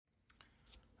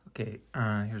Okay,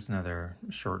 here's another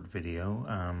short video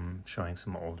showing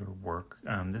some older work.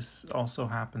 This also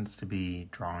happens to be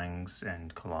drawings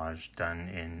and collage done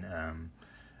in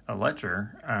a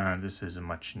ledger. This is a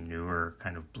much newer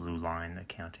kind of Blueline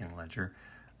accounting ledger,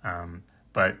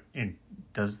 but it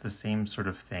does the same sort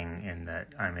of thing in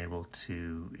that I'm able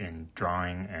to, in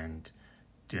drawing and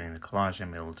doing the collage,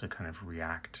 I'm able to kind of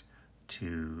react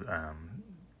to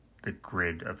the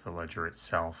grid of the ledger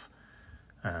itself.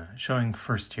 Showing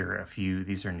first here a few,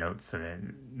 these are notes that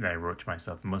I wrote to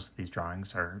myself. Most of these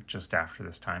drawings are just after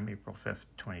this time, April 5th,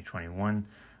 2021.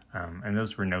 And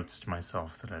those were notes to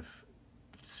myself that I've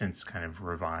since kind of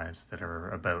revised that are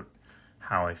about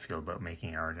how I feel about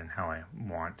making art and how I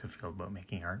want to feel about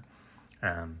making art.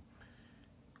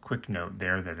 Quick note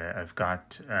there that I've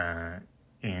got,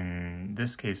 in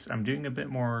this case, I'm doing a bit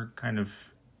more kind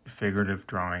of figurative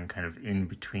drawing kind of in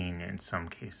between in some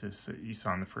cases. So you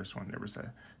saw in the first one there was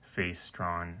a face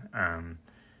drawn,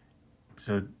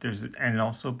 so there's, and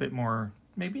also a bit more,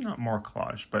 maybe not more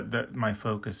collage, but my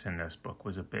focus in this book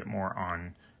was a bit more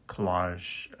on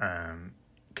collage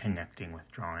connecting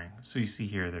with drawing. So you see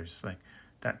here there's like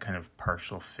that kind of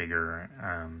partial figure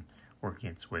working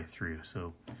its way through.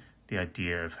 So the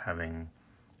idea of having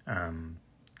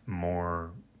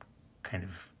more kind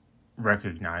of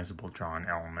recognizable drawn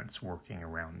elements working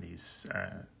around these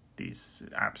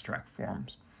abstract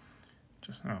forms.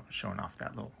 Just showing off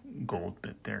that little gold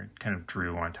bit there. It kind of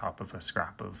drew on top of a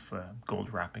scrap of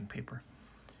gold wrapping paper.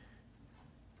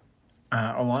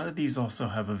 A lot of these also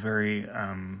have a very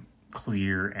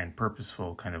clear and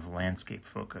purposeful kind of landscape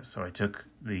focus. So I took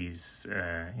these,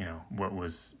 what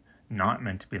was not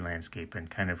meant to be landscape,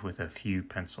 and kind of with a few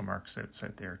pencil marks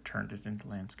outside there, turned it into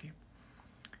landscape.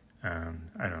 I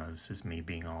don't know, this is me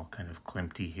being all kind of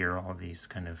Klimty here, all these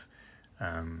kind of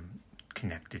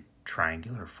connected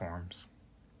triangular forms.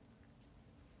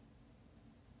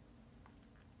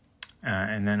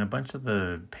 And then a bunch of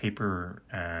the paper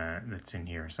that's in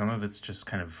here, some of it's just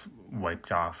kind of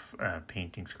wiped off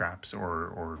painting scraps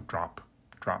or drop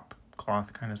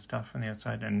cloth kind of stuff on the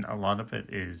outside, and a lot of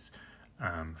it is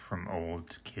from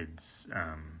old kids'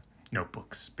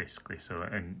 notebooks, basically. So,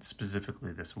 and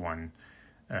specifically this one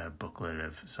booklet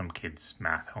of some kids'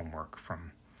 math homework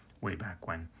from way back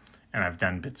when, and I've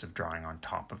done bits of drawing on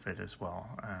top of it as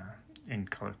well in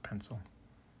colored pencil.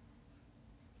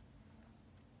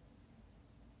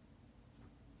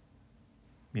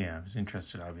 Yeah, I was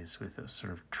interested obviously with those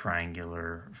sort of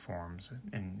triangular forms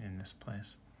in this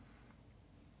place.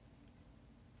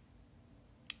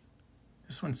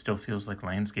 This one still feels like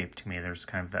landscape to me. There's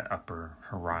kind of that upper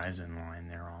horizon line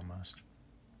there almost.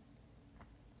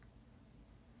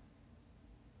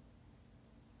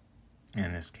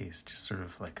 In this case, just sort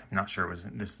of like, I'm not sure it was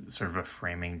this sort of a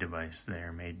framing device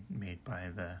there made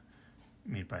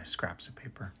by scraps of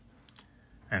paper.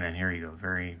 And then here you go,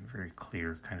 very, very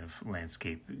clear kind of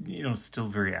landscape, still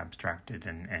very abstracted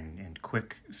and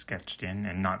quick sketched in,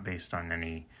 and not based on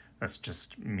any, that's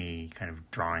just me kind of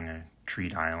drawing a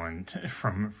treat island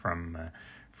from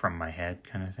my head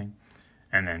kind of thing.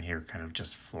 And then here kind of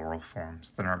just floral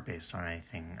forms that aren't based on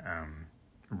anything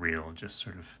real, just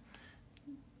sort of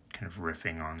kind of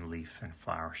riffing on leaf and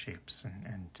flower shapes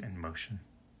and motion.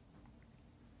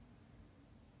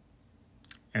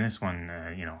 And this one,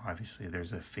 obviously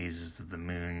there's a phases of the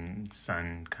moon,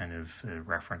 sun kind of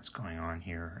reference going on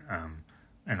here,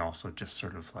 and also just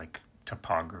sort of like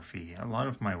topography. A lot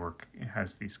of my work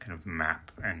has these kind of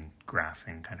map and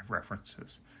graphing kind of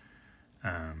references.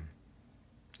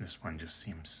 This one just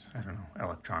seems, I don't know,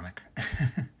 electronic.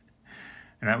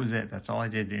 And that was it. That's all I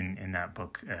did in that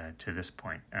book to this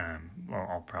point. Well,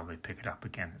 I'll probably pick it up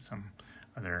again at some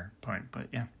other point, but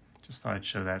yeah, just thought I'd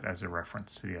show that as a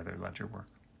reference to the other ledger work.